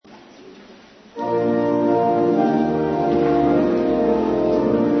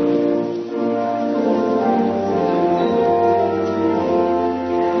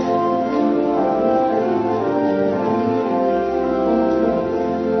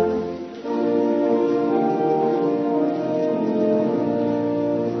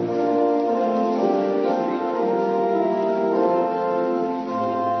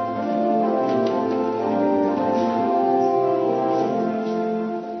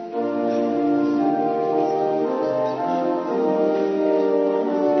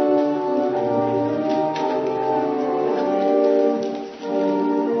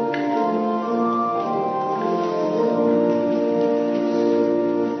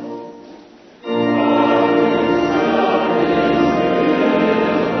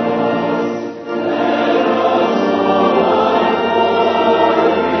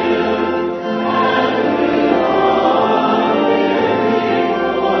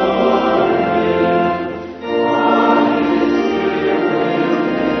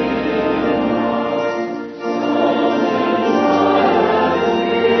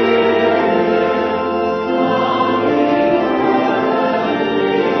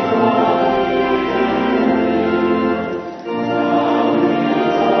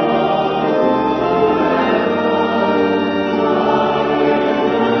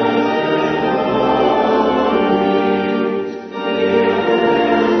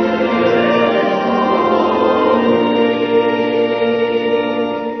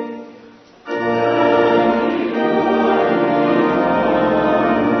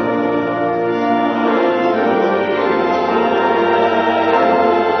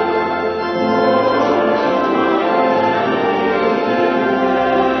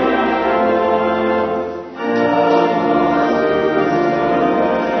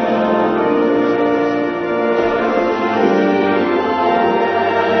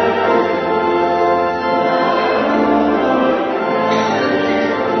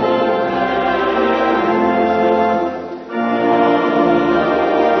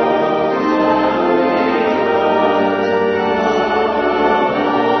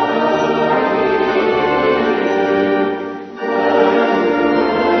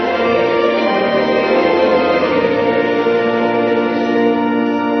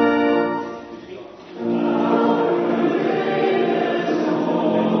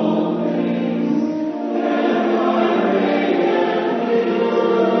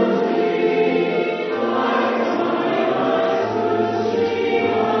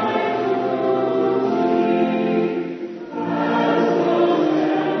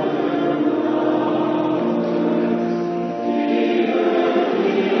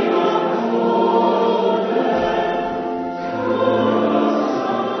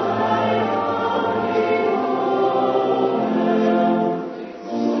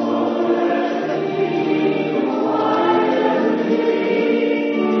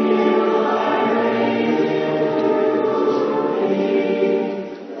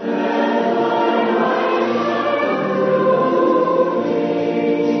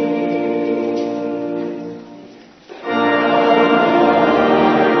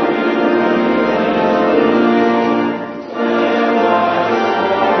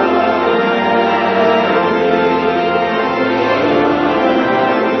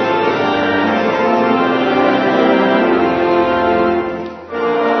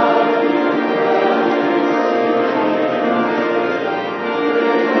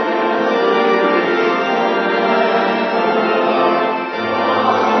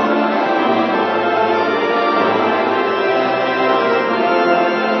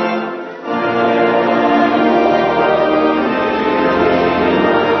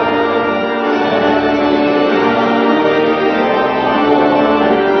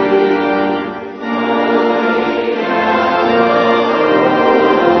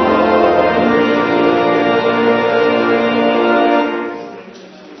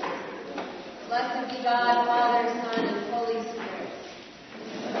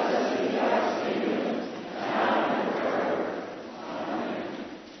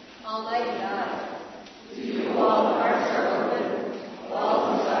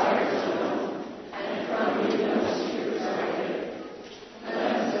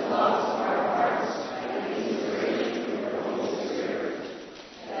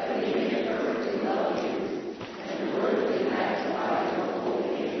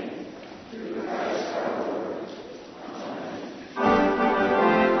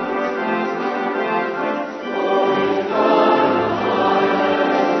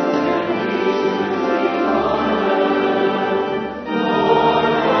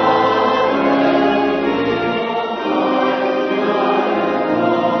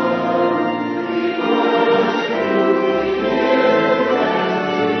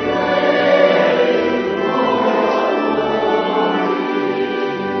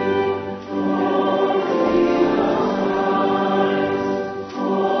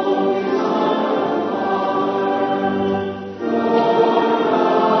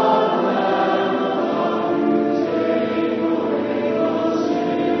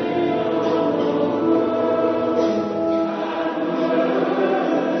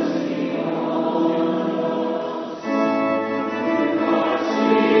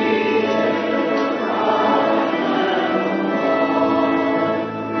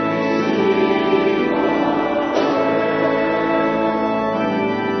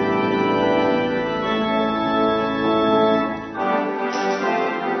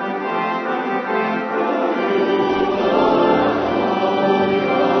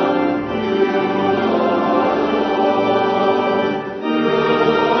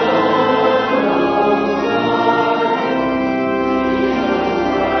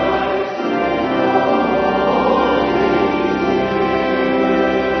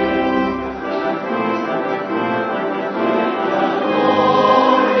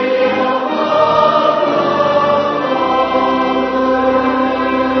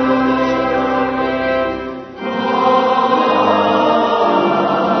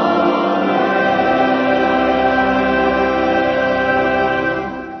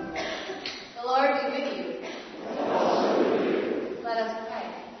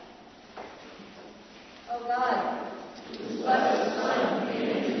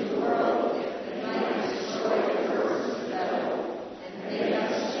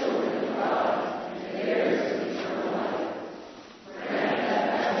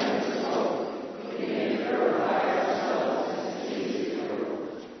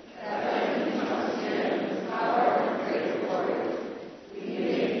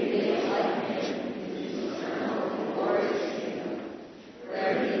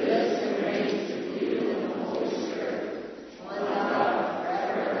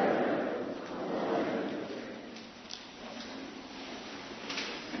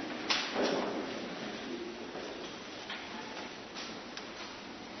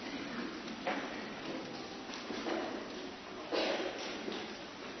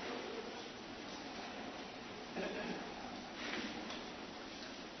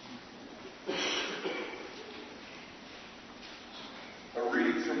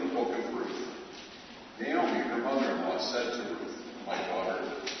said to Ruth, "My daughter,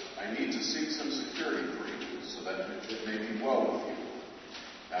 I need to seek some security for you, so that it may be well with you.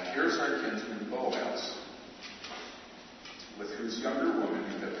 Now here's our kinsman Boaz, with whose younger woman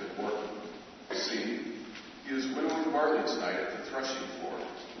you have been working. See, he is winnowing barley tonight at the threshing floor.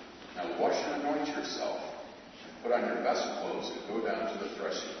 Now wash and anoint yourself, and put on your best clothes and go down to the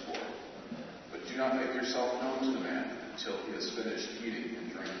threshing floor. But do not make yourself known to the man until he has finished eating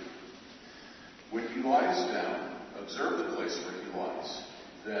and drinking. When he lies down, observe the place where he lies.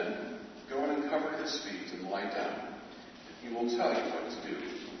 Then go and uncover his feet and lie down, and he will tell you what to do."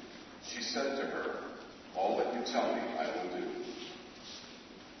 She said to her, "All that you tell me, I will do."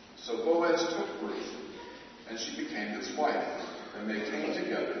 So Boaz took Ruth, and she became his wife. When they came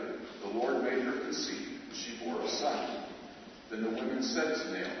together, the Lord made her conceive, and she bore a son. Then the women said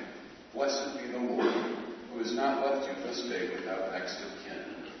to Naomi, "Blessed be the Lord, who has not left you this day without next of kin,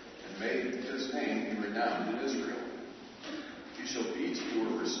 and made his name be renowned in Israel. He shall be to you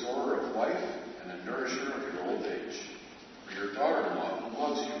a restorer of life and a nourisher of your old age. For your daughter-in-law, who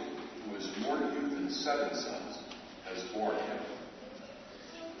loves you, who is more to you than 7 sons, has borne him."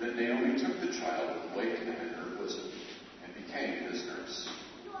 Then Naomi took the child and laid him in her bosom, and became his nurse.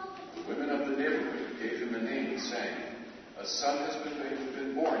 The women of the neighborhood gave him a name, saying, "A son has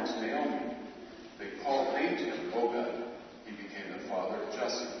been born to Naomi." They named him Obed. He became the father of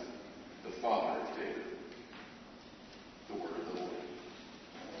Jesse, the father of David. The word of the Lord.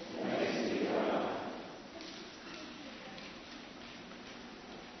 Praise be to God.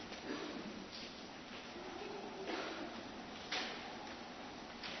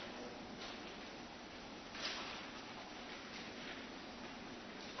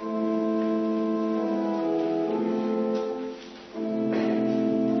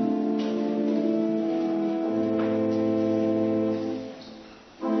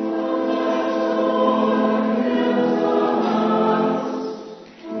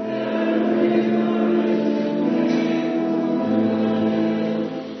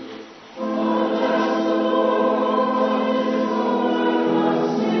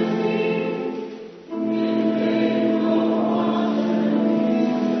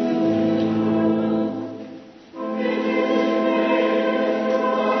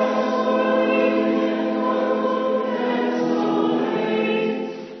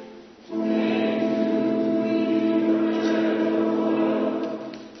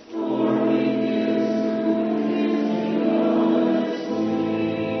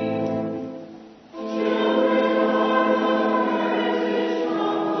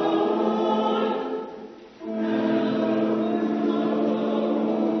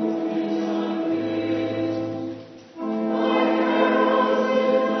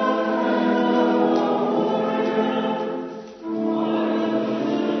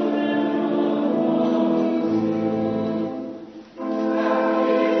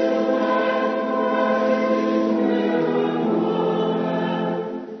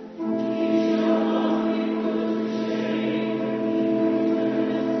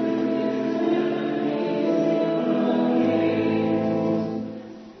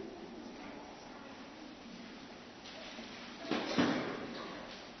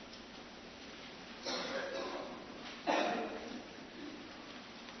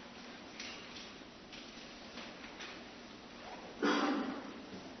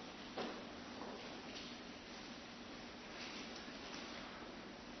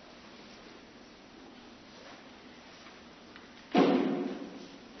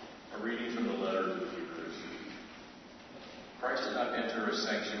 Reading from the letter to the Hebrews. Christ did not enter a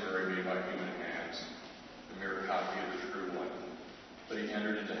sanctuary made by human hands, the mere copy of the true one, but he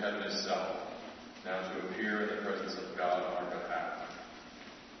entered into heaven itself, now to appear in the presence of God on our behalf.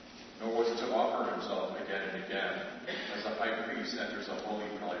 Nor was it to offer himself again and again, as the high priest enters a holy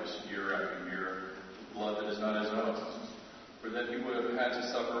place year after year with blood that is not his own, for then he would have had to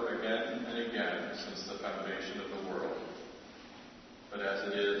suffer again and again since the foundation of the world. But as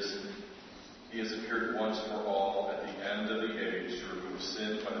it is, he has appeared once for all at the end of the age to remove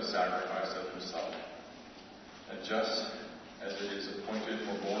sin by the sacrifice of himself. And just as it is appointed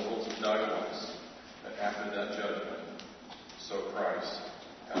for mortals to die once, and after that judgment, so Christ,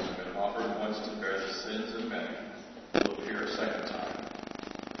 having been offered once to bear the sins of many, will appear a second time,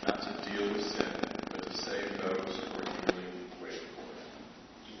 not to deal with sin, but to save those who are eagerly waiting for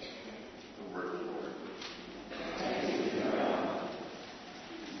it. The word of the Lord.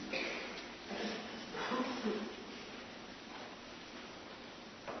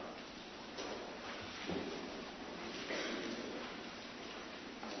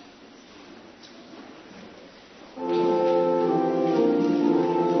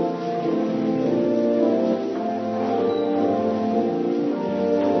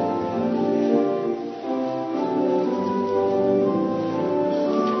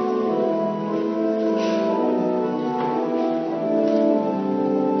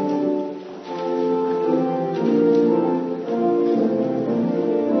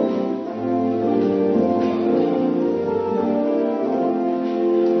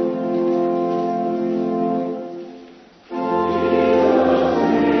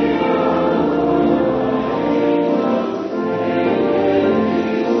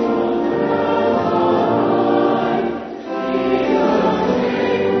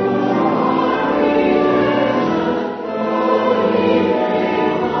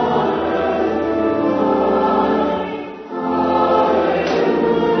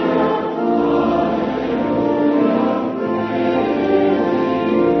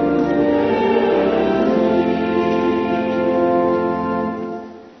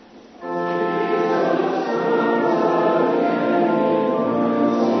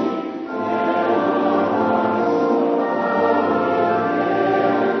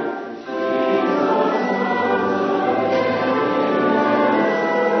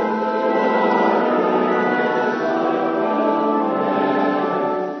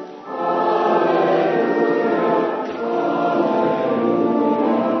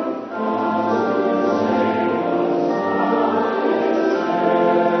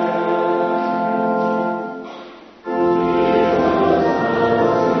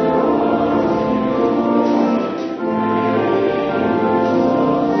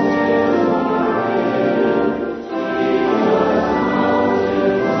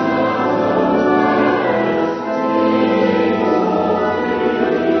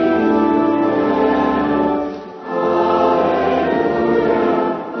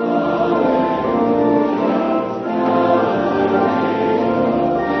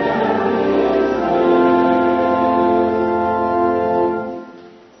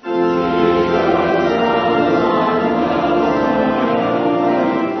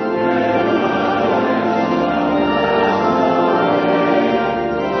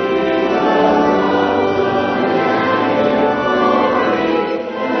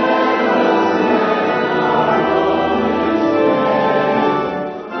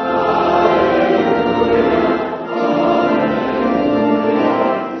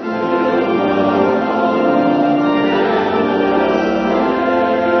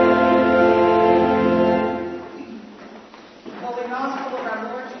 Gospel of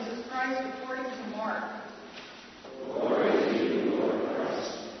our Lord Jesus Christ according to Mark. Glory to you, Lord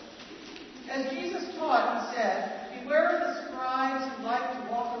Christ. As Jesus taught, he said, "Beware of the scribes who like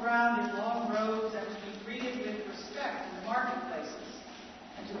to walk around in long robes and to be greeted with respect in the marketplaces,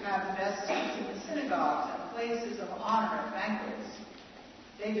 and to have the best seats in the synagogues and places of honor at banquets.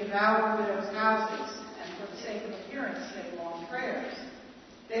 They devour widows' houses, and for the sake of appearance say long prayers.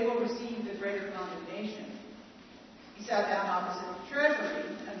 They will receive the greater condemnation." He sat down opposite the treasury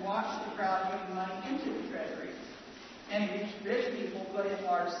and watched the crowd putting money into the treasury. Many rich people put in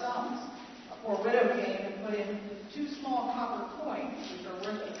large sums. A poor widow came and put in 2 small copper coins, which are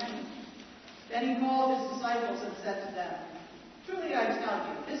worth a penny. Then he called his disciples and said to them, "Truly I tell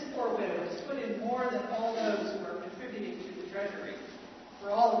you, this poor widow has put in more than all those who are contributing to the treasury. For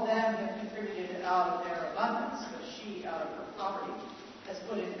all of them have contributed out of their abundance, but she, out of her poverty, has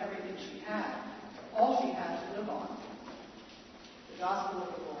put in everything she had, all she had to live on." The Gospel of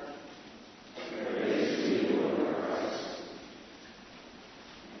the Lord. Praise to you, Lord Christ.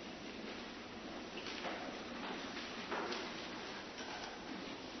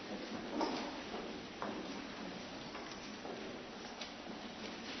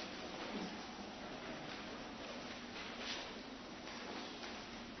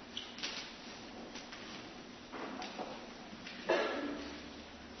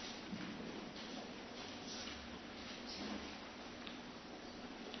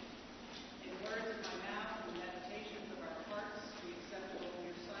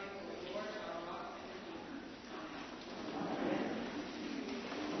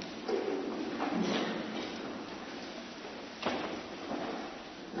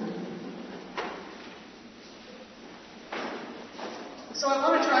 So I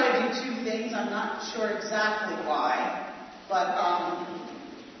want to try to do 2 things. I'm not sure exactly why, but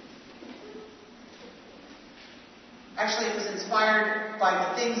actually it was inspired by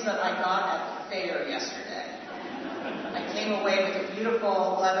the things that I got at the fair yesterday. I came away with a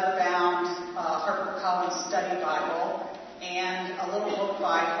beautiful leather-bound HarperCollins study Bible and a little book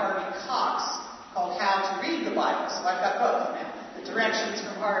by Harvey Cox called How to Read the Bible. So I've got both now, the directions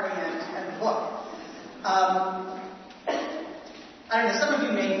from Harvey and the book. I don't know, some of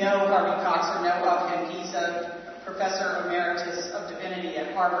you may know Harvey Cox or know of him. He's a professor emeritus of divinity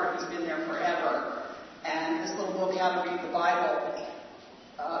at Harvard. He's been there forever. And this little book, How to Read the Bible,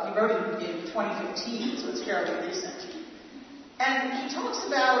 he wrote it in 2015, so it's fairly recent. And he talks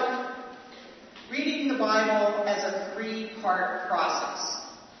about reading the Bible as a 3-part process.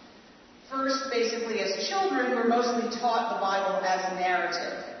 First, basically, as children, we're mostly taught the Bible as a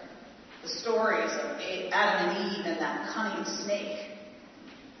narrative. The stories of Adam and Eve and that cunning snake.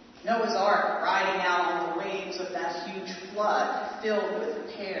 Noah's Ark riding out on the waves of that huge flood filled with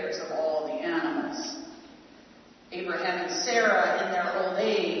the pairs of all the animals. Abraham and Sarah in their old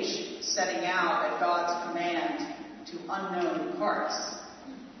age setting out at God's command to unknown parts.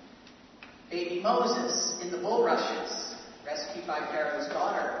 Baby Moses in the bulrushes, rescued by Pharaoh's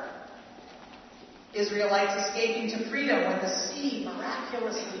daughter. Israelites escaping to freedom when the sea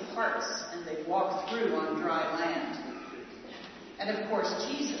miraculously parts and they walk through on dry land. And of course,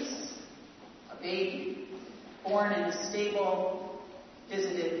 Jesus, a baby, born in a stable,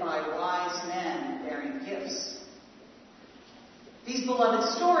 visited by wise men bearing gifts. These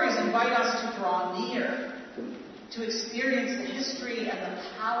beloved stories invite us to draw near, to experience the history and the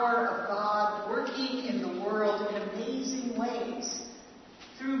power of God working in the world in amazing ways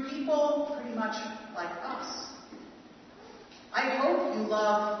through people pretty much like us. I hope you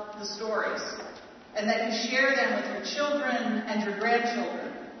love the stories and that you share them with your children and your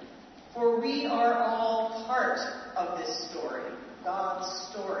grandchildren, for we are all part of this story, God's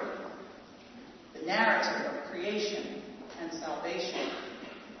story, the narrative of creation and salvation.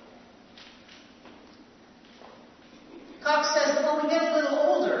 Cox says that when we get a little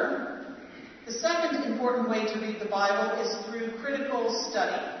older, the second important way to read the Bible is through critical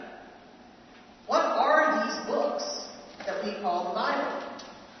study. What are these books that we call the Bible?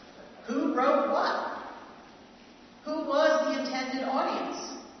 Who wrote what? Who was the intended audience?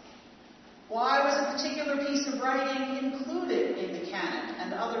 Why was a particular piece of writing included in the canon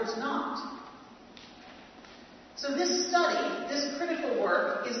and others not? So this study, this critical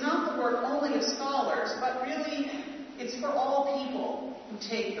work, is not the work only of scholars, but really it's for all people who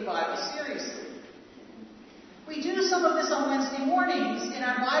take the Bible seriously. We do some of this on Wednesday mornings in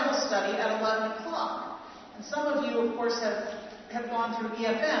our Bible study at 11 o'clock. And some of you, of course, have gone through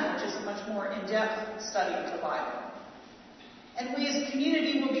EFM, which is a much more in-depth study of the Bible. And we as a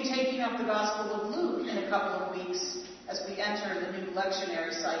community will be taking up the Gospel of Luke in a couple of weeks as we enter the new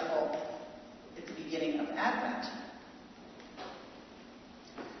lectionary cycle at the beginning of Advent.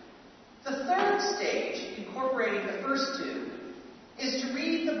 The third stage, incorporating the first two, is to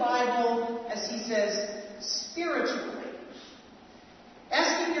read the Bible, as he says, spiritually.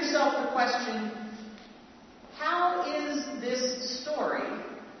 Asking yourself the question, how is this story,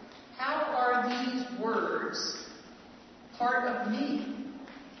 how are these words part of me?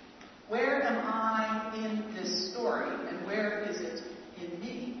 Where am I in this story, and where is it in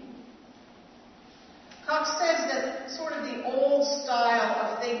me? Cox says that sort of the old style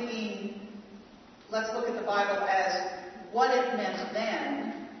of thinking, let's look at the Bible as what it meant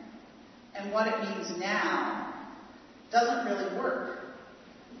then and what it means now, doesn't really work.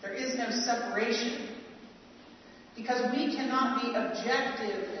 There is no separation. Because we cannot be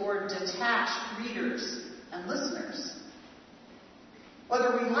objective or detached readers and listeners.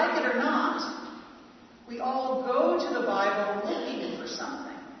 Whether we like it or not, we all go to the Bible looking for something.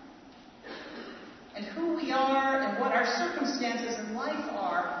 And who we are and what our circumstances in life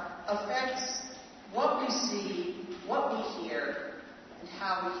are affects what we see, what we hear, and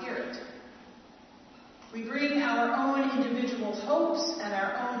how we hear it. We bring our own individual hopes and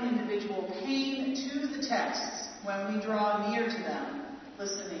our own individual pain to the texts when we draw near to them,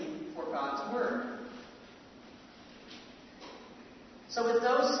 listening for God's Word. So with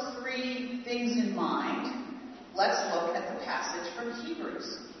those three things in mind, let's look at the passage from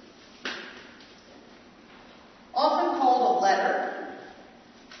Hebrews. Often called a letter,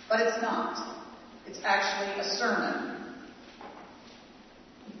 but it's not. It's actually a sermon.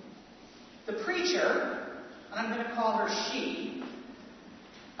 The preacher, and I'm going to call her she,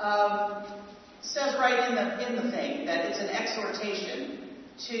 says right in the thing that it's an exhortation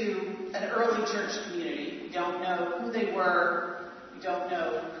to an early church community. We don't know who they were. We don't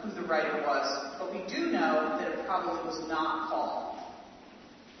know who the writer was. But we do know that it probably was not Paul.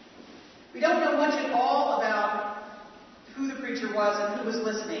 We don't know much at all about who the preacher was and who was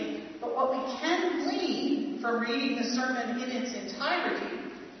listening. But what we can glean from reading the sermon in its entirety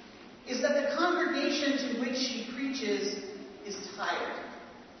is that the congregation to which she preaches is tired,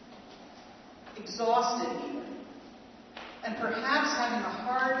 exhausted even, and perhaps having a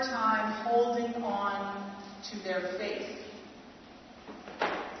hard time holding on to their faith.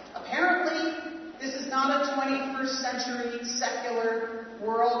 Apparently, this is not a 21st century secular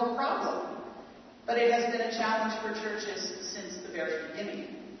world problem, but it has been a challenge for churches since the very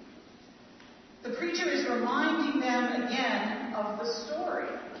beginning. The preacher is reminding them again of the story,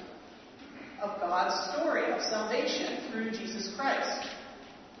 of God's story of salvation through Jesus Christ.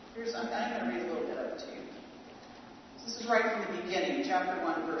 I'm going to read a little bit of it to you. This is right from the beginning, chapter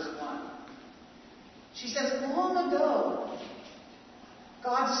 1, verse 1. She says, long ago,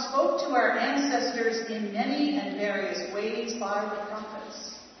 God spoke to our ancestors in many and various ways by the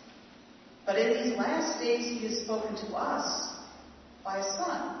prophets. But in these last days he has spoken to us by a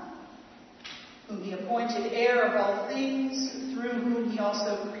Son, whom he appointed heir of all things, through whom he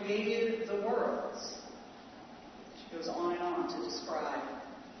also created the worlds. She goes on and on to describe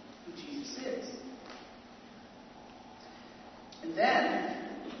who Jesus is. And then,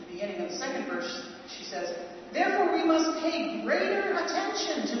 at the beginning of the second verse, she says, therefore we must pay greater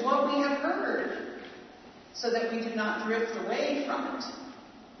attention to what we have heard, so that we do not drift away from it.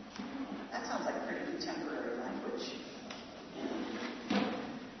 That sounds like pretty contemporary language.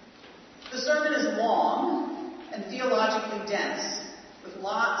 The sermon is long and theologically dense, with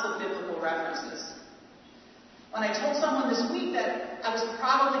lots of biblical references. When I told someone this week that I was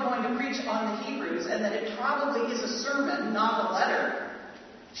probably going to preach on the Hebrews and that it probably is a sermon, not a letter,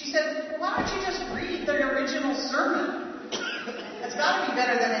 she said, well, why don't you just read the original sermon? It's got to be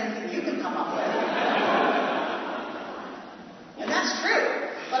better than anything you can come up with. And that's true,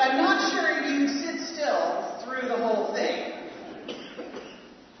 but I'm not sure you sit still through the whole thing.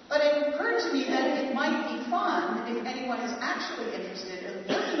 But it occurred to me that it might be fun if anyone is actually interested in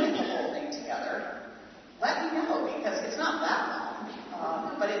looking at the whole thing together. Let me know, because it's not that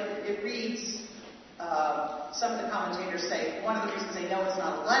long. But it reads, some of the commentators say, one of the reasons they know it's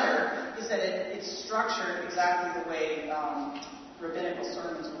not a letter is that it's structured exactly the way rabbinical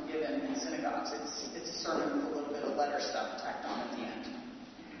sermons were given in synagogues. It's a sermon with a little bit of letter stuff tacked on at the end.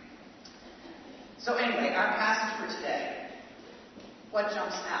 So anyway, our passage for today. What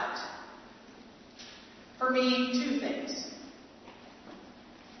jumps out? For me, two things.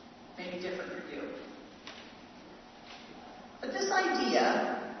 Maybe different for you. But this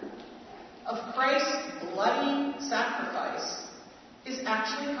idea of Christ's bloody sacrifice is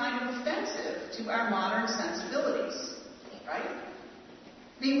actually kind of offensive to our modern sensibilities, right?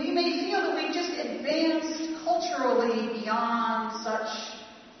 I mean, we may feel that we've just advanced culturally beyond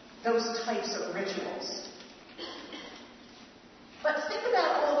those types of rituals. But think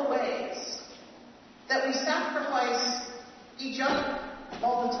about all the ways we sacrifice each other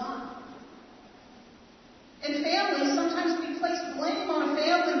all the time. In families, sometimes we place blame on a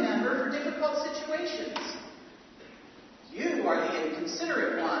family member for difficult situations. You are the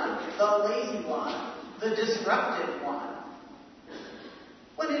inconsiderate one, the lazy one, the disruptive one.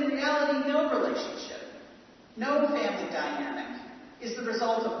 When in reality, no relationship, no family dynamic is the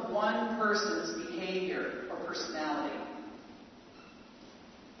result of one person's behavior or personality.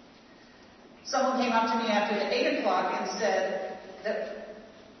 Someone came up to me after the 8 o'clock and said that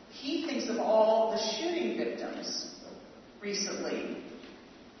he thinks of all the shooting victims recently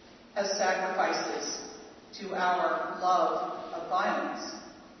as sacrifices to our love of violence.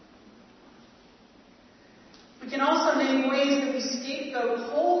 We can also name ways that we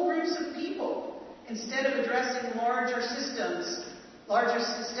scapegoat whole groups of people instead of addressing larger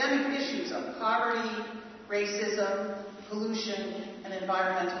systemic issues of poverty, racism, pollution, and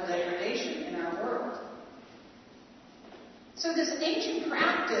environmental degradation in our world. So this ancient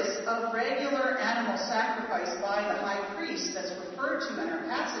practice of regular animal sacrifice by the high priest that's referred to in our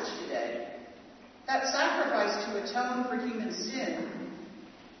passage today, that sacrifice to atone for human sin,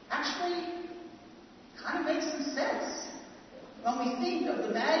 actually kind of makes some sense when we think of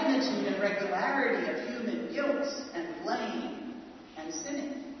the magnitude and regularity of human guilt and blame and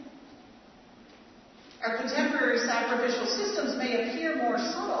sinning. Our contemporary sacrificial systems may appear more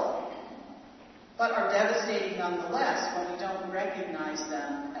subtle, but are devastating nonetheless when we don't recognize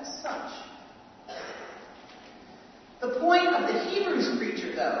them as such. The point of the Hebrews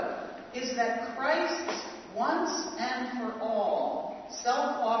preacher, though, is that Christ's once and for all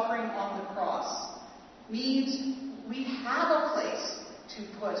self-offering on the cross means we have a place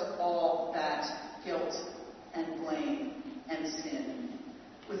to put all that guilt and blame and sin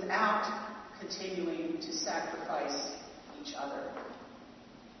without continuing to sacrifice each other.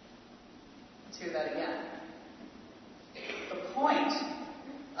 Let's hear that again. The point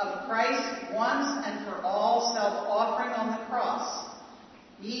of Christ's once and for all self-offering on the cross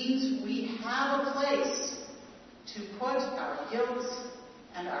means we have a place to put our guilt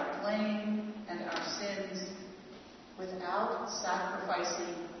and our blame and our sins without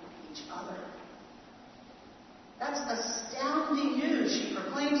sacrificing each other. That's astounding news she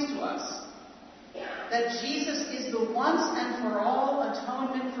proclaims to us. That Jesus is the once and for all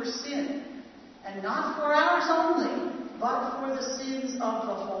atonement for sin, and not for ours only, but for the sins of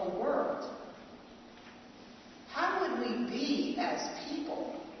the whole world. How would we be as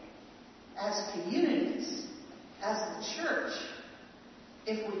people, as communities, as the church,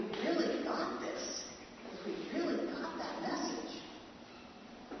 if we really got this, if we really got that message?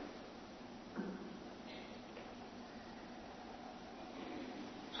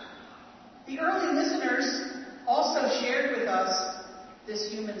 The early listeners also shared with us this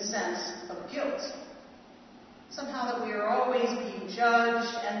human sense of guilt. Somehow that we are always being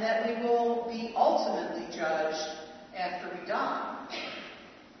judged and that we will be ultimately judged after we die.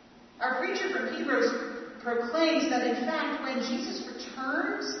 Our preacher from Hebrews proclaims that in fact when Jesus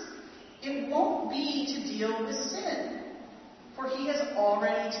returns, it won't be to deal with sin, for he has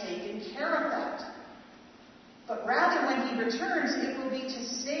already taken care of that. But rather, when he returns, it will be to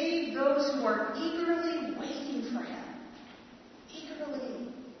save those who are eagerly waiting for him. Eagerly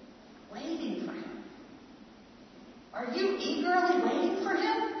waiting for him. Are you eagerly waiting for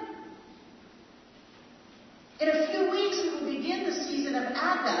him? In a few weeks, we will begin the season of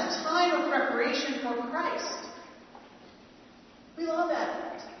Advent, a time of preparation for Christ. We love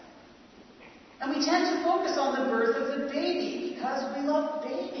Advent. And we tend to focus on the birth of the baby because we love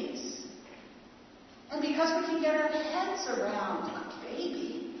babies. And because we can get our heads around a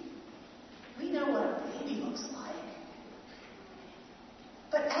baby, we know what a baby looks like.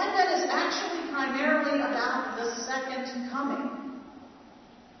 But Advent is actually primarily about the second coming,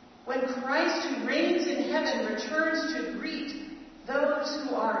 when Christ, who reigns in heaven, returns to greet those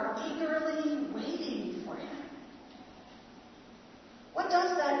who are eagerly waiting for him. What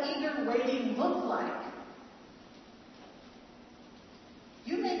does that eager waiting look like?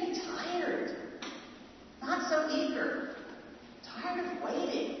 You may be tired. Not so eager, tired of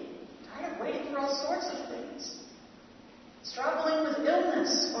waiting for all sorts of things, struggling with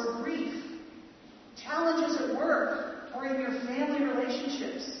illness or grief, challenges at work or in your family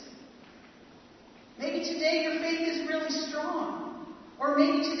relationships. Maybe today your faith is really strong, or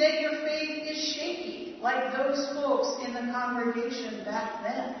maybe today your faith is shaky, like those folks in the congregation back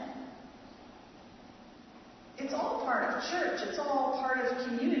then. It's all part of church, it's all part of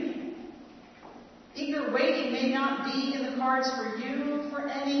community. Eager waiting may not be in the cards for you for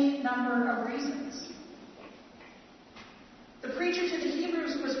any number of reasons. The preacher to the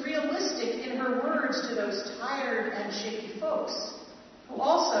Hebrews was realistic in her words to those tired and shaky folks who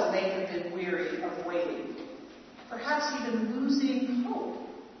also may have been weary of waiting, perhaps even losing hope.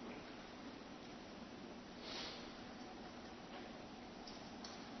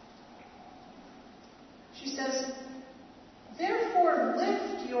 She says, "Therefore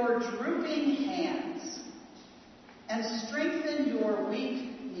lift your drooping hands and strengthen your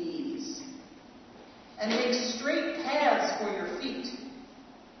weak knees, and make straight paths for your feet,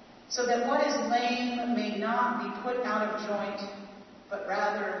 so that what is lame may not be put out of joint, but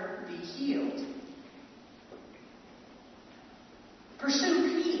rather be healed.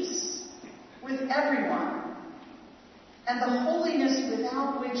 Pursue peace with everyone, and the holiness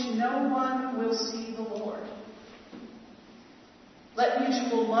without which no one will see the Lord. Let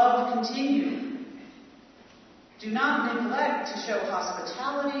mutual love continue. Do not neglect to show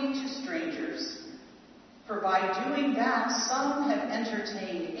hospitality to strangers, for by doing that some have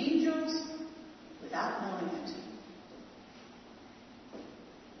entertained angels without knowing it.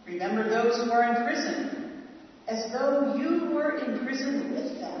 Remember those who are in prison, as though you were in prison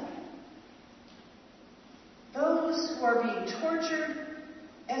with them. Those who are being tortured,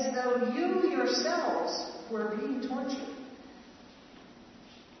 as though you yourselves were being tortured.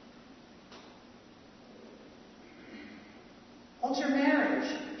 Hold your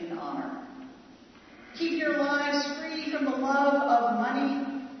marriage in honor. Keep your lives free from the love of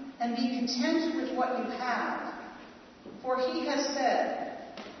money, and be content with what you have. For he has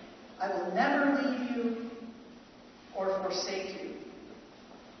said, I will never leave you or forsake you."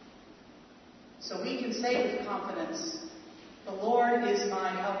 So we can say with confidence, "The Lord is my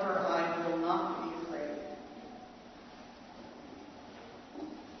helper, I will not be afraid."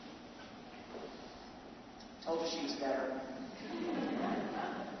 Told you she was better.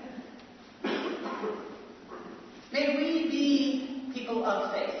 May we be people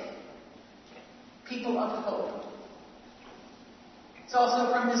of faith, people of hope. It's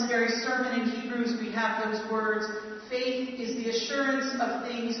also from this very sermon in Hebrews we have those words, faith is the assurance of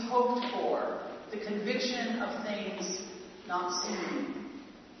things hoped for, the conviction of things not seen.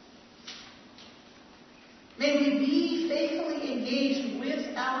 May we be faithfully engaged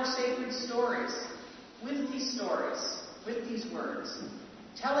with our sacred stories, with these words,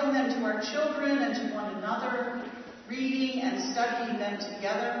 telling them to our children and to one another, reading and studying them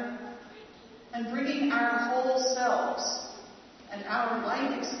together, and bringing our whole selves and our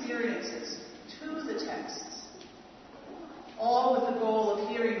life experiences to the texts, all with the goal of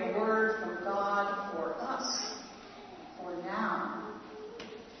hearing a word from God for us, for now,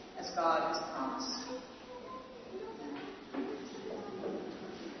 as God has promised.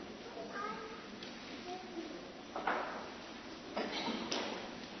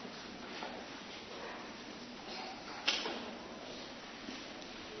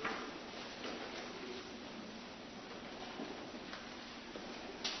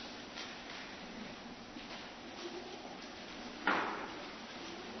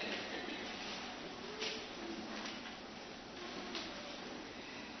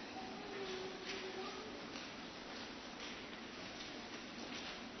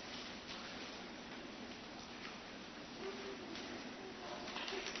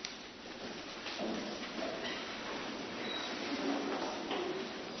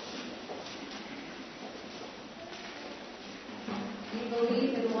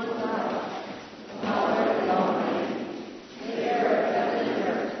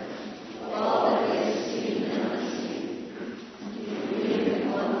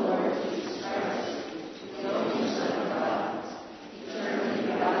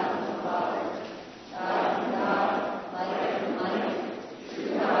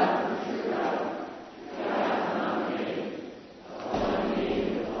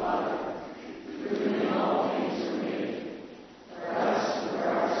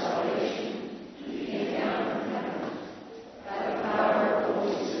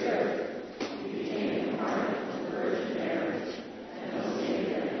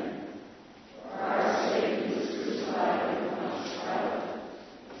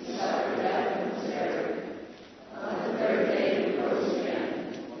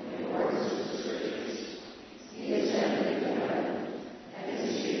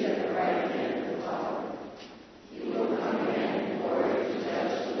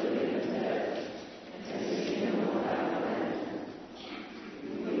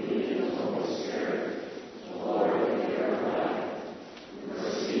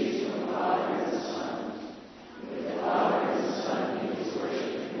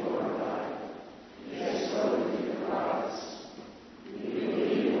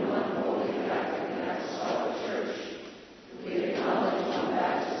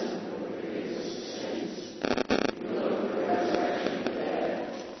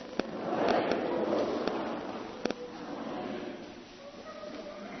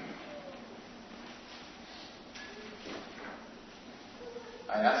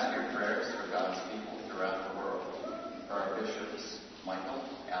 I ask your prayers for God's people throughout the world, for our bishops, Michael,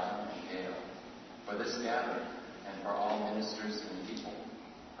 Alan, and Gail, for this gathering, and for all ministers and people.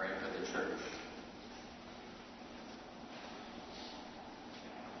 Pray for the church.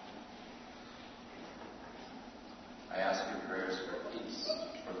 I ask your prayers for peace,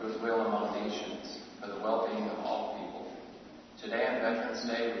 for goodwill among nations, for the well-being of all people. Today on Veterans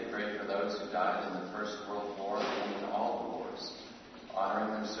Day, we pray for those who died in the First World War and in all the wars,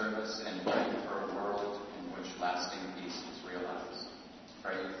 honoring their service and praying for a world in which lasting peace is realized.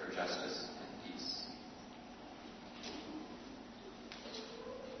 Pray for justice and peace.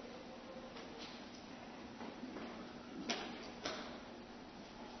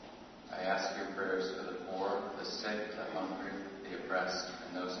 I ask your prayers for the poor, the sick, the hungry, the oppressed,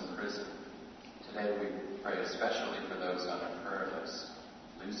 and those in prison. Today we pray especially for those on our prayer list: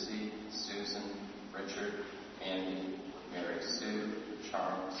 Lucy, Susan, Richard, Andy, Mary Sue,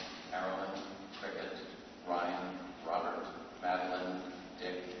 Charles, Carolyn, Cricket, Ryan, Robert, Madeline,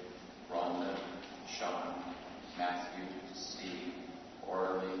 Dick, Rhonda, Sean, Matthew, Steve,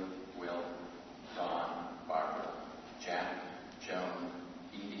 Orly, Will, Don, Barbara, Jack, Joan,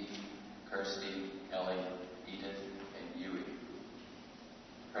 Edie, Kirsty, Ellie, Edith, and Yui.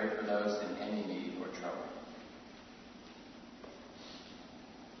 Pray for those in any need or trouble.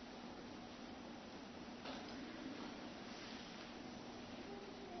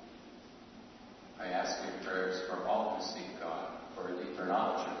 I ask your prayers for all who seek God, for a deeper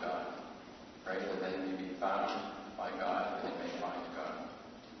knowledge of God. Pray that they may be found by God and may find God.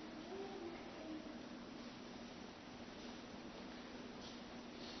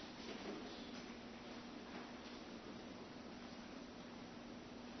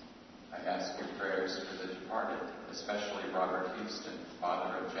 I ask your prayers for the departed, especially Robert Houston,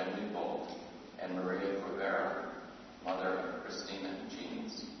 father of Jen Newbold, and Maria Guevara, mother of Christina and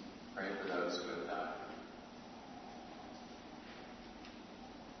Jeans. Pray for those who have died.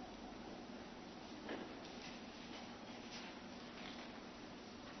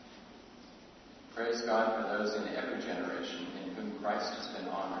 Praise God for those in every generation in whom Christ has been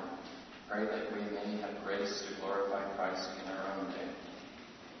honored. Pray that we may have grace to glorify Christ in our own day.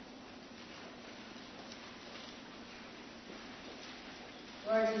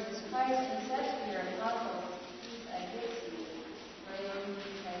 Lord Jesus Christ, you said to your apostles, "Peace I give to you, my own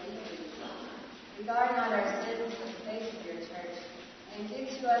peace I leave with you." Regard not our sins but the faith of your church, and give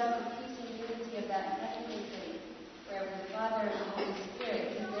to us the peace and unity of that heavenly faith, where with the Father and the Holy Spirit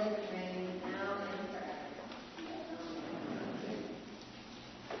you live and reign now and forever. Amen.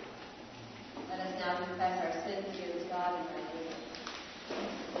 Let us now confess our sins against God and our neighbor.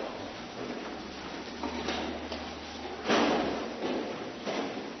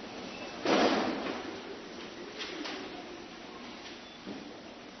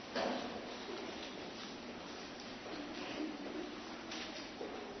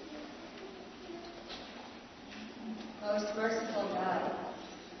 Most merciful God,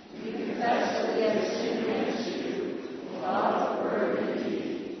 we confess that we have sinned against you, in thought, word, and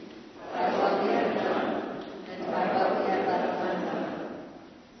deed, by what we have done, and by what we have left undone.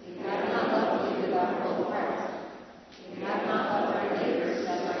 We have not loved you with our whole heart. We have not loved our neighbors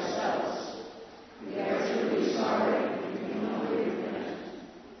as ourselves. We are truly sorry, and we humbly repent.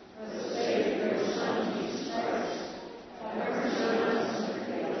 For the sake of your Son, Jesus Christ, have mercy on us and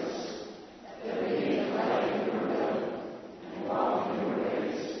forgive us, that we may delight in your will and walk in your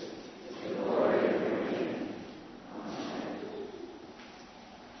ways, to the glory of your name. Amen.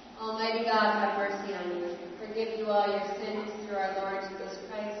 Almighty God, have mercy on you, forgive you all your sins through our Lord Jesus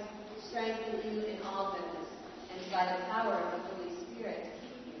Christ, strengthen you in all goodness, and by the power of the Holy Spirit,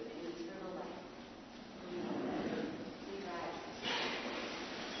 keep you in eternal life. Amen. Please rise.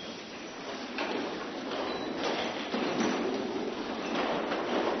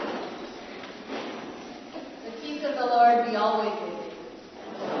 The peace of the Lord be always with you.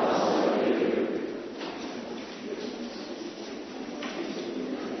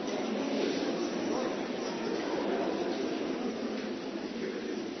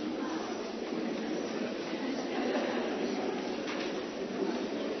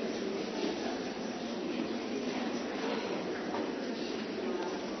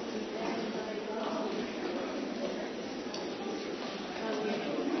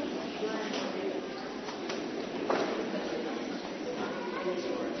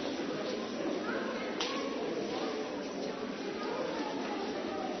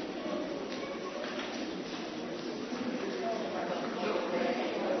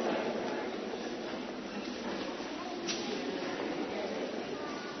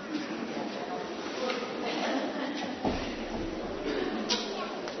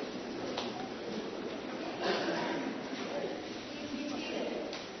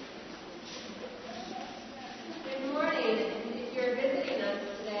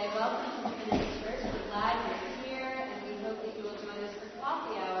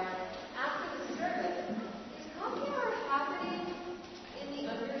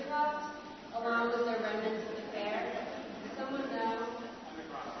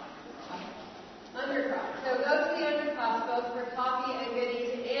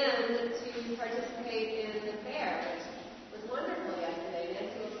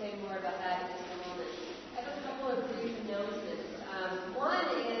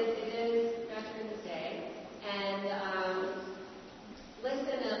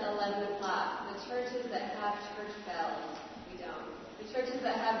 that have church bells, we don't. The churches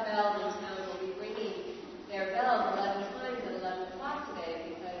that have bells in town will be ringing their bells 11 times at 11 o'clock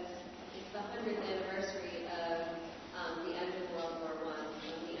today because it's the 100th anniversary of the end of World War I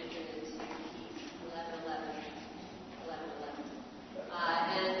when we entered into peace, 11/11.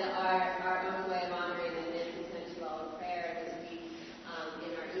 And our own way of honoring them is we sent you all a prayer this week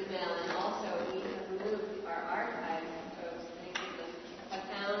in our email. And also we have moved our archives, folks, thank goodness, have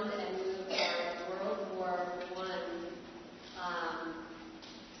found and moved our World War I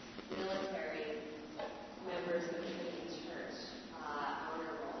military members of Trinity Church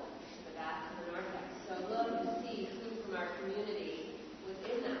honor roll to the back of the narthex. So look to see who from our community was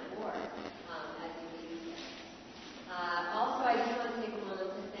in that war as you leave this. Also, I just want to take a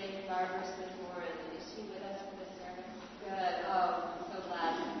moment to thank Barbara Smith-Warren. Is she with us for this service? Good. Oh, I'm so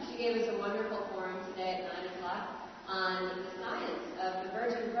glad. She gave us a wonderful forum today at 9 o'clock on the science of the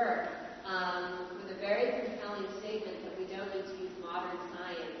virgin birth with a very compelling statement that we don't need to use modern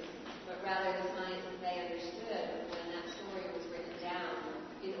science, but rather the science that they understood when that story was written down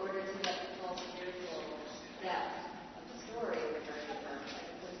in order to get the full spiritual depth of the story of the virgin birth, as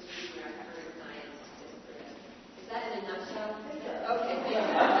opposed to using our current science to disprove it. Is that in a nutshell? Okay, thank you.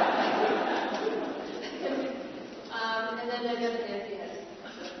 And then I guess Nancy has.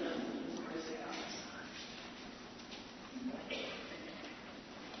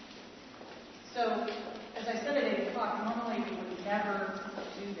 So, as I said at 8 o'clock, normally we would never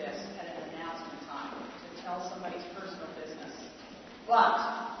do this at an announcement time to tell somebody's personal business. But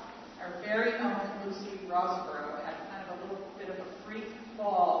our very own Lucy Rosborough had kind of a little bit of a freak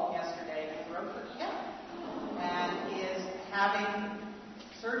fall yesterday and broke her hip and is having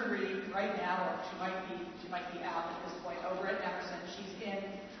surgery right now, or she might be out at this point over at Emerson. She's in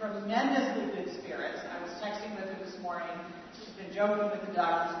tremendously good spirits. I was texting with her this morning. She's been joking with the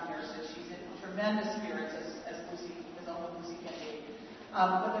doctors and nurses. She's in tremendous spirits as only Lucy can be.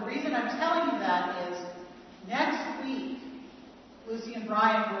 But the reason I'm telling you that is next week, Lucy and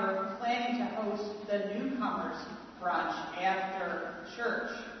Brian were planning to host the newcomers brunch after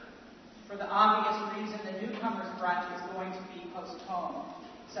church. For the obvious reason, the newcomers brunch is going to be postponed.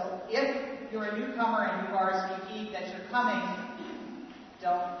 So if you're a newcomer and you RSVP'd that you're coming,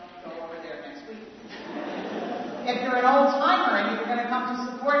 don't go over there next week. If you're an old-timer and you're going to come to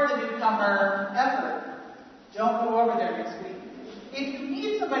support the newcomer effort, don't go over there next week. If you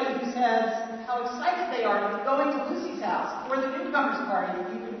meet somebody who says how excited they are to be going to Lucy's house for the newcomers party, if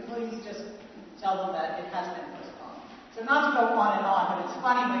you could please just tell them that it has been postponed. So not to go on and on, but it's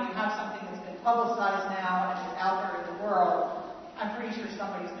funny when you have something that's been publicized now and is out there in the world, I'm pretty sure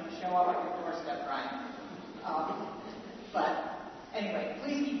somebody's going to show up at your doorstep, Brian. But anyway,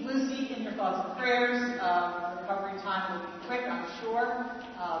 please keep Lucy in your thoughts and prayers. Recovery time will be quick, I'm sure,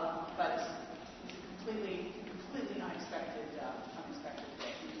 but it's completely unexpected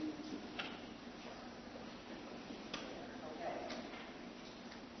day. Okay.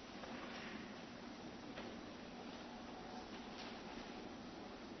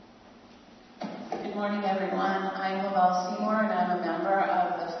 Good morning, everyone. I'm Lavelle Seymour, and I'm a member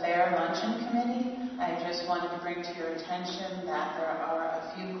of the Fair Luncheon Committee. I just wanted to bring to your attention that there are a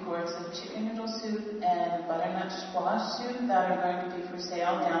few quarts of chicken noodle soup and butternut squash soup that are going to be for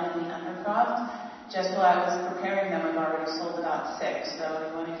sale down in the Undercroft. Just while I was preparing them, I've already sold about 6, so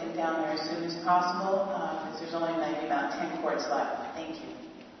you want to get down there as soon as possible because there's only maybe about 10 quarts left. Thank you.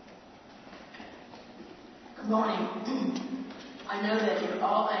 Good morning. I know that you're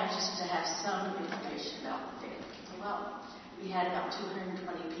all anxious to have some information about the fair. Well, we had about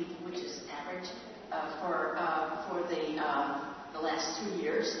 220 people, which is average for the last 2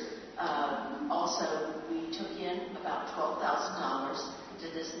 years. Also, we took in about $12,000.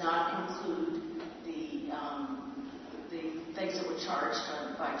 That does not include the things that were charged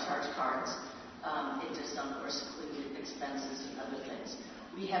by charge cards. It does not, of course, include expenses and other things.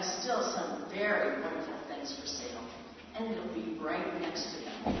 We have still some very wonderful things for sale. And it'll be right next to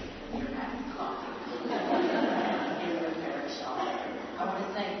them when you're having coffee in your parish hall. I want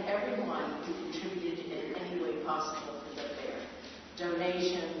to thank everyone who contributed in any way possible for the fair.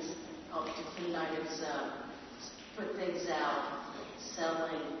 Donations, helped to clean items up, put things out,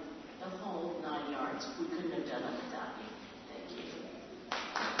 selling, the whole 9 yards. We couldn't have done it without you. Thank you.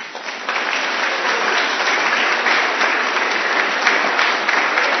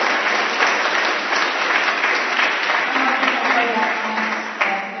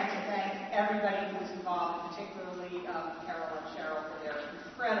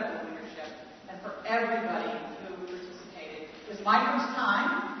 Everybody who participated. It was my first time.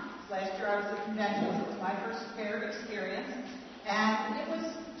 Last year I was at conventions. It was my first fair experience. And it was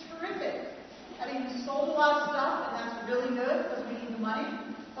terrific. Having sold money.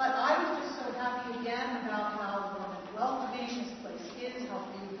 But I was just so happy again about how warm and welcoming this place is, how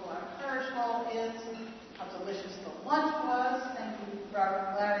beautiful our parish hall is, how delicious the lunch was. Thank you,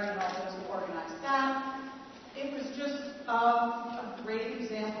 Robert, Larry, and all those who organized that. It was just a great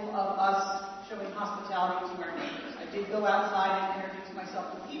example of us showing hospitality to our neighbors. I did go outside and introduce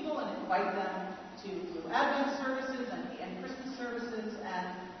myself to people and invite them to Blue Advent services and Christmas services, and,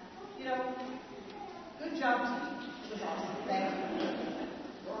 you know, good job, team. It was awesome. Thank you.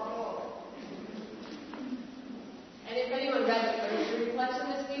 And if anyone read the grocery reflection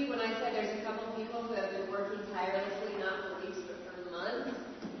this week, when I said there's a couple people who have been working tirelessly, not for weeks, but for months,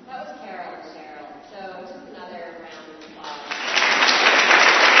 that was Carol and Cheryl. So just another round of applause.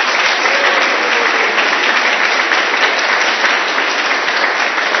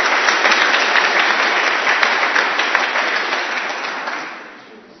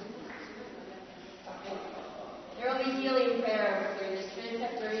 There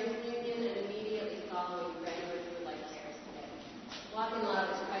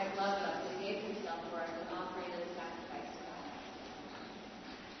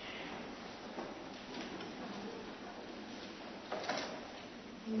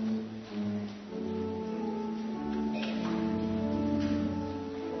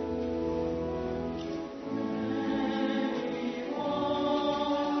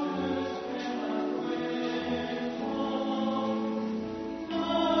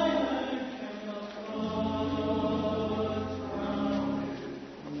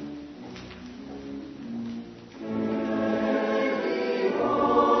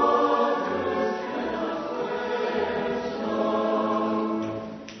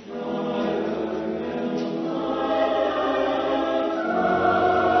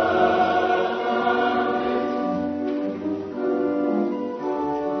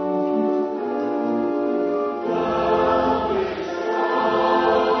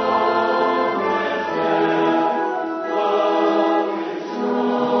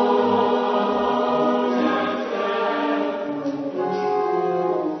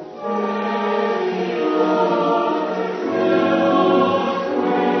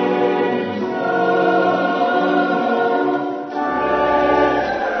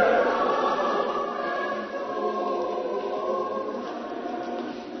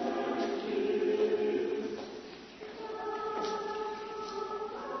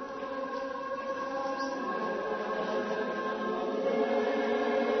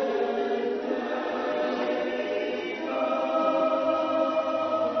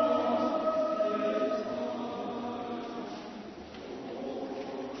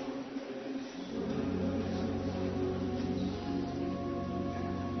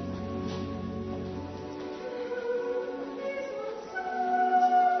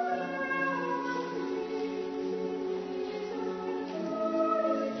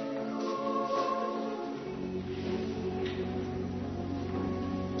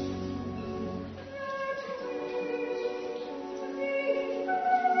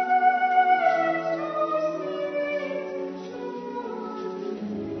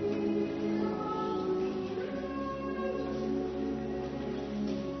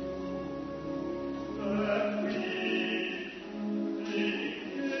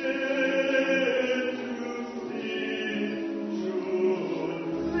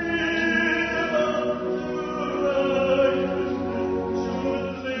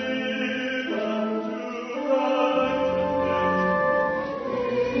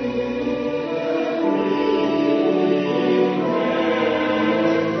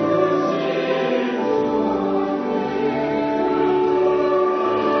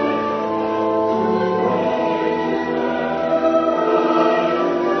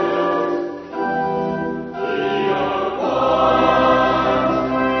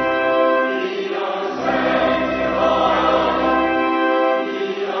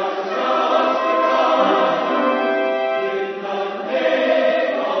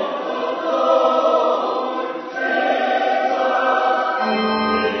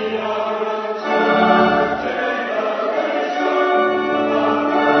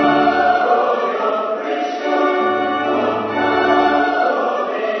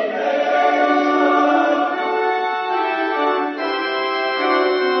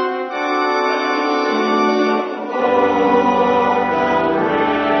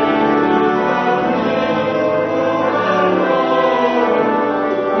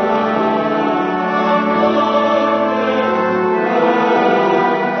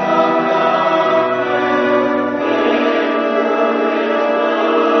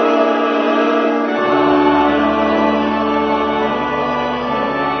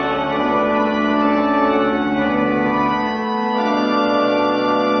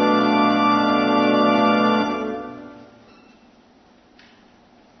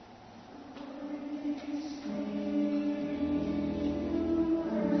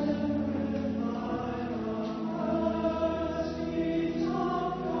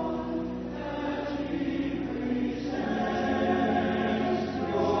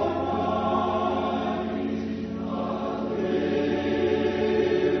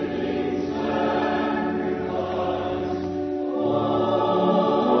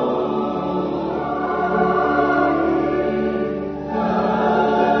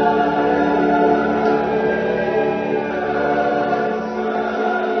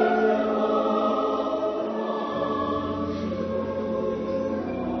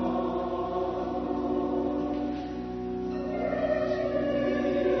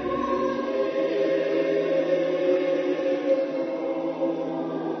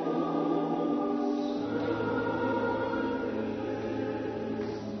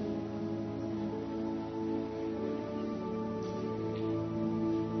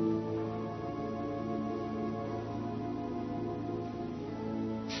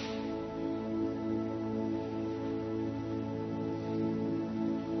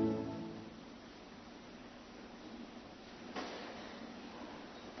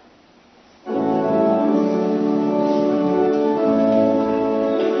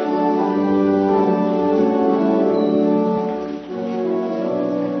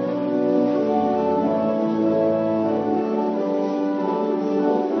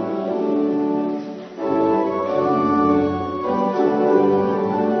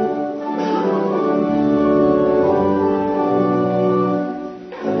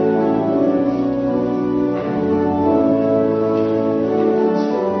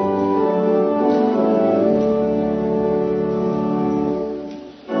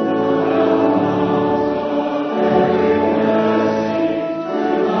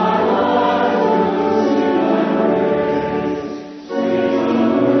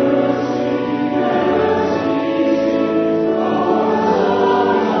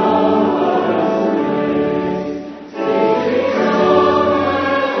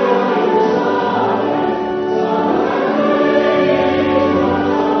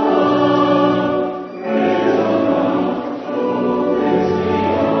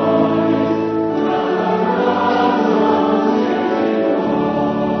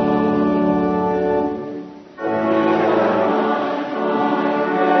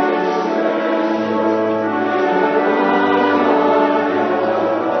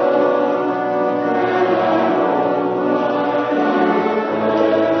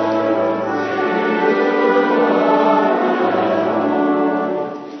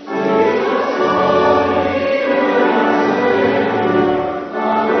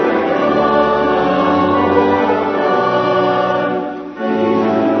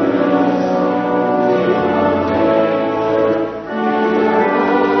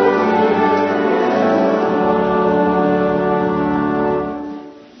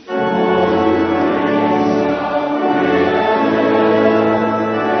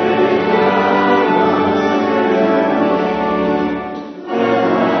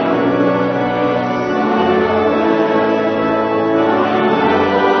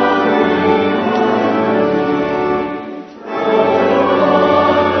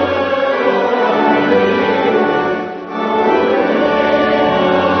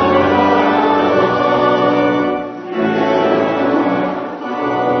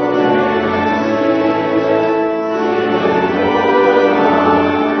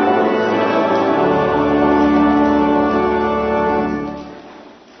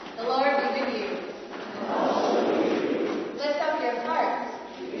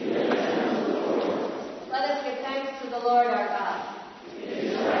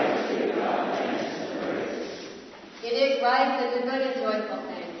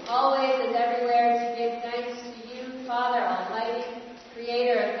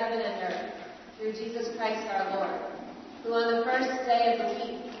heaven and earth, through Jesus Christ our Lord, who on the first day of the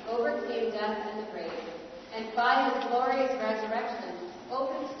week overcame death and the grave, and by his glorious resurrection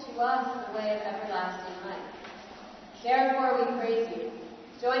opens to us the way of everlasting life. Therefore we praise you,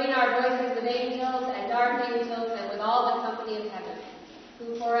 joining our voices with angels and archangels and with all the company of heaven,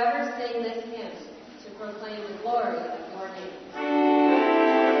 who forever sing this hymn to proclaim the glory of your name.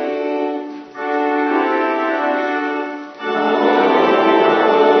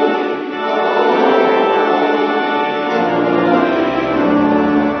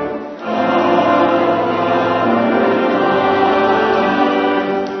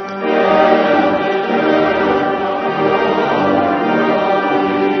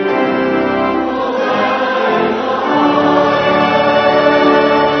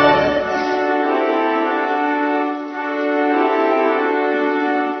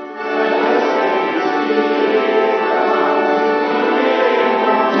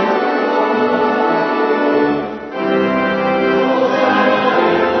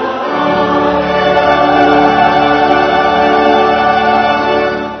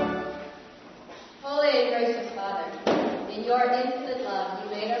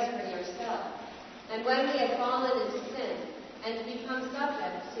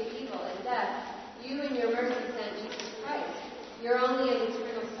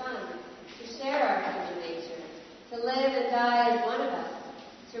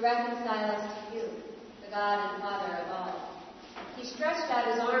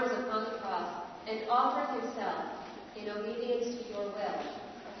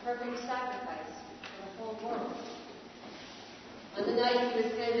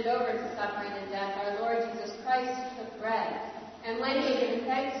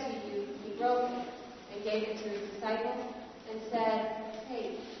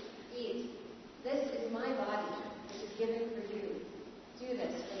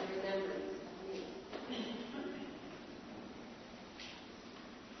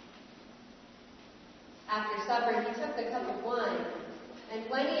 After supper, he took the cup of wine, and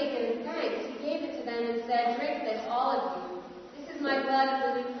when he had given thanks, he gave it to them and said, "Drink this, all of you. This is my blood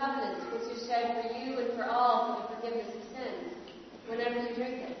of the new covenant, which is shed for you and for all for the forgiveness of sins. Whenever you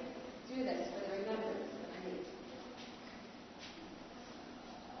drink it, do this for the remembrance of me."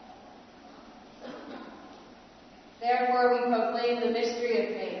 Therefore, we proclaim the mystery of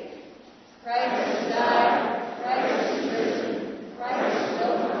faith. Christ has died, Christ is risen, Christ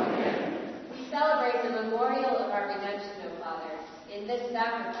will come again. We celebrate the memorial of our redemption, O Father, in this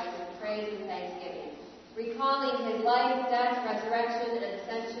sacrifice of praise and thanksgiving. Recalling his life, death, resurrection, and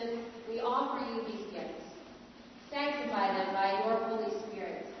ascension, we offer you these gifts. Sanctify them by your Holy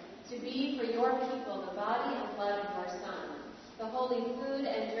Spirit, to be for your people the body and blood of your Son, the holy food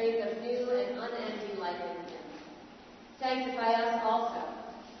and drink of new and unending life in him. Sanctify us also,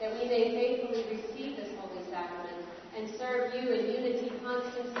 that we may faithfully receive this holy sacrament and serve you in unity,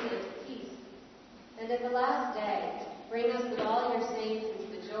 constancy, and peace. And at the last day, bring us with all your saints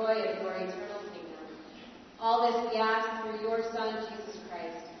into the joy of your eternal kingdom. All this we ask through your Son, Jesus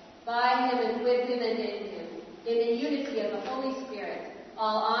Christ, by him and with him and in him, in the unity of the Holy Spirit.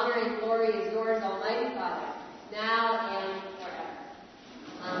 All honor and glory is yours, Almighty Father, now and forever.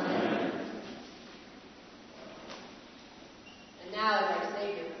 Amen. And now, as our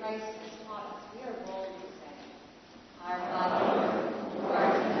Savior Christ has taught us, we are bold to say, Our Father, who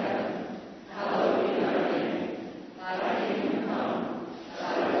art in heaven, hallowed be thy name. Thy kingdom come,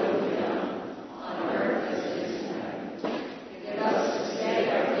 thy will be done, on earth as it is in heaven. Give us this day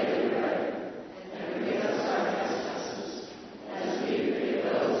our daily bread, and forgive us our trespasses, as we forgive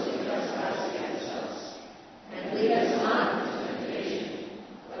those who trespass against us. And lead us not into temptation,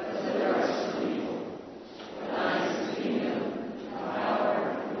 but deliver us from evil. For thine is the kingdom, the power,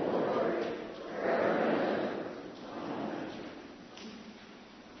 and the glory, forever and ever. Amen.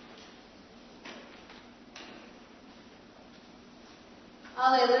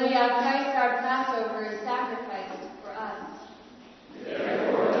 Alleluia, Christ our Passover is sacrificed for us.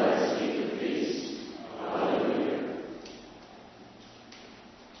 Therefore let us keep the feast. Alleluia.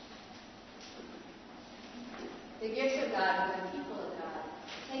 The gifts of God for the people of God.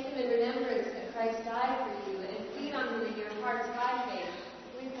 Take them in remembrance that Christ died for you, and feed on him in your hearts by faith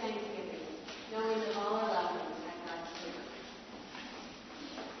with thanksgiving, knowing that all are loved at God's table.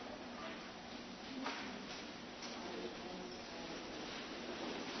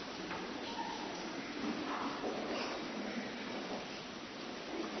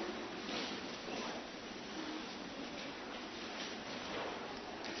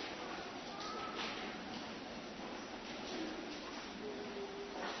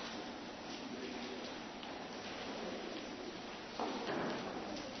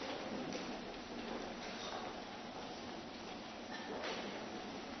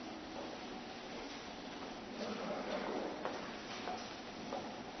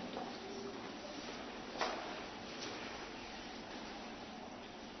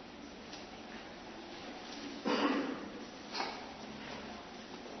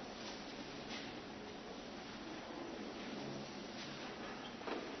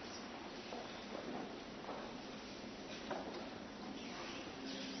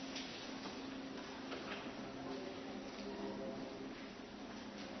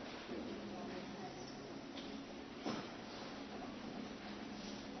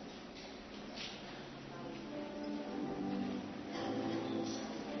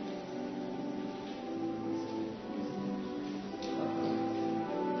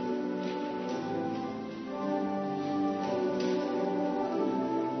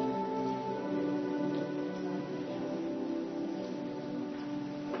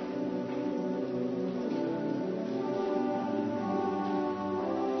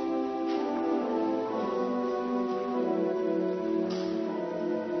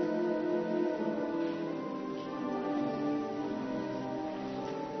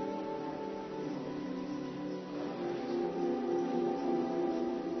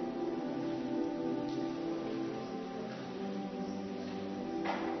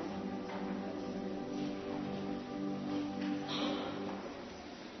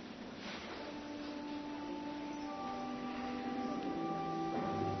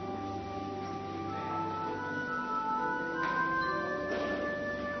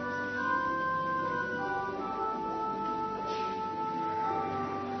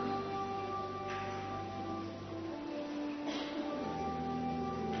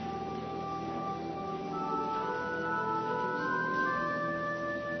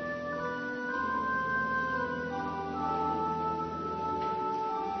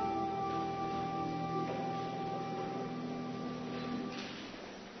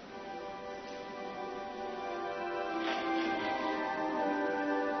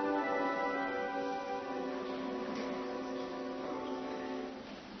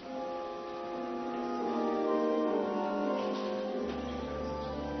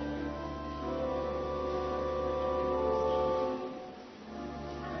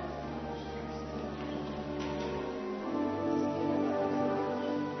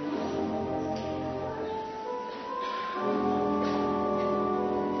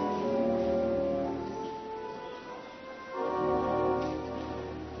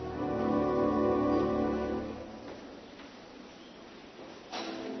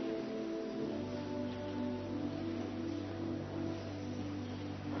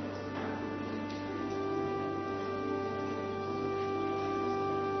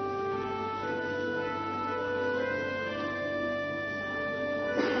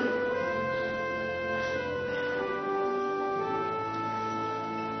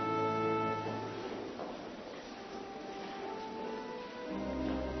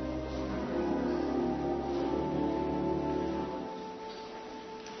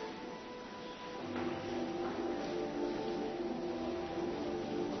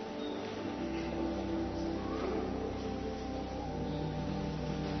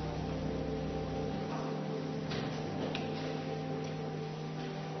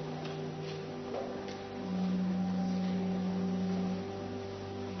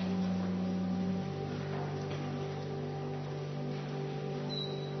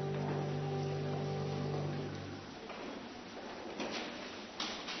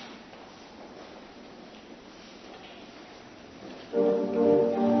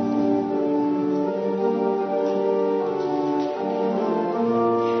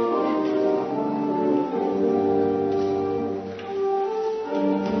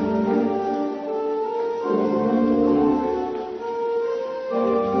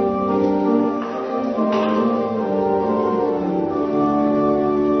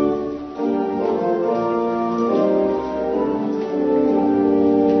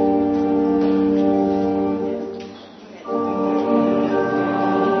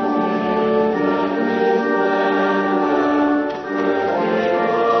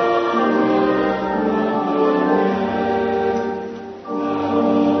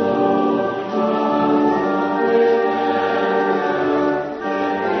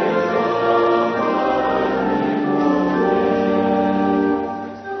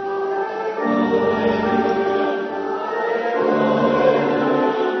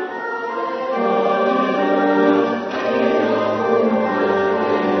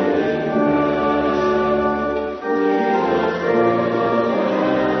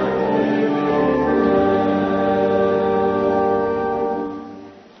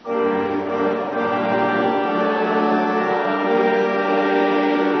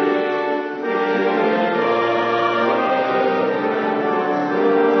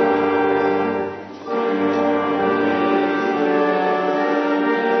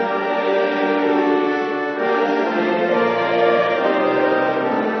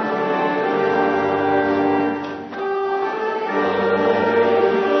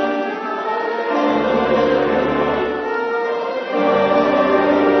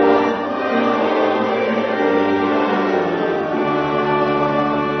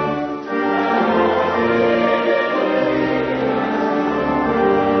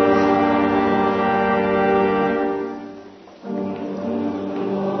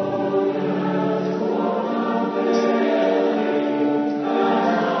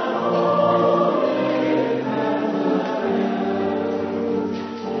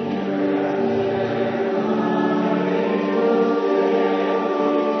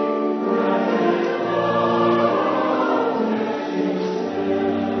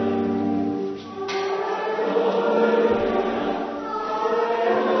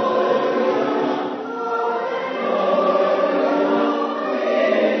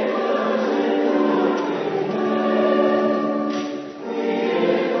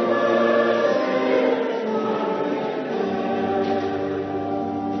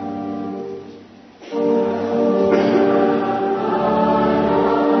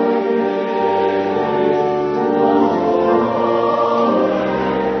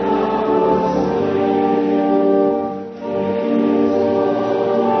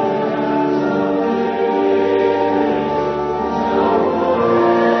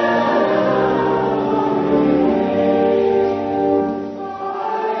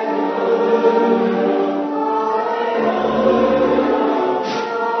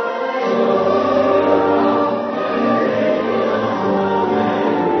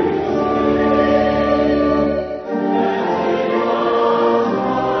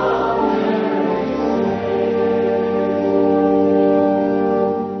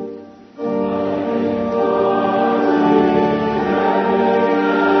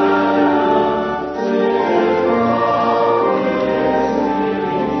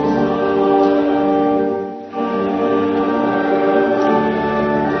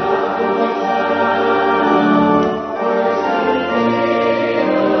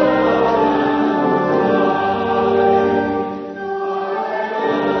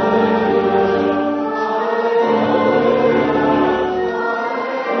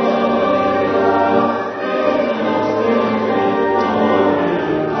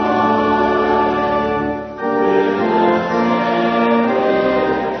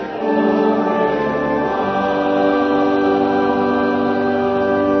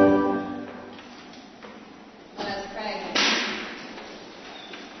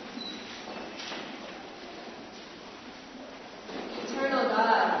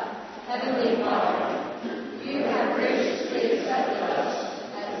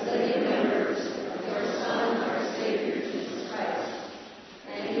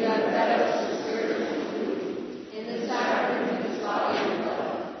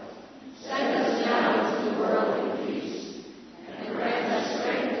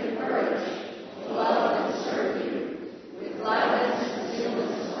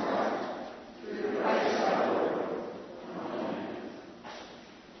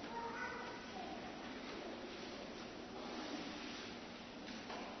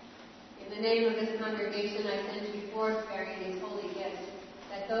 the name of this congregation, I send you forth bearing these holy gifts,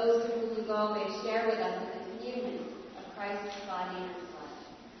 that those to whom we go may share with us in the communion of Christ's body and blood.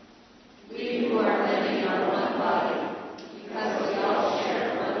 We who are many are one body, because we all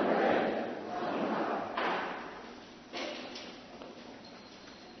share one bread, one cup.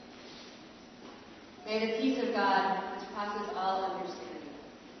 May the peace of God, which passes all understanding,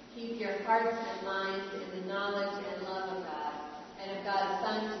 keep your hearts and minds in the knowledge and love of God, and of God's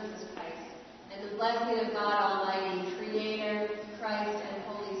Son, Jesus Christ, and the blessing of God Almighty,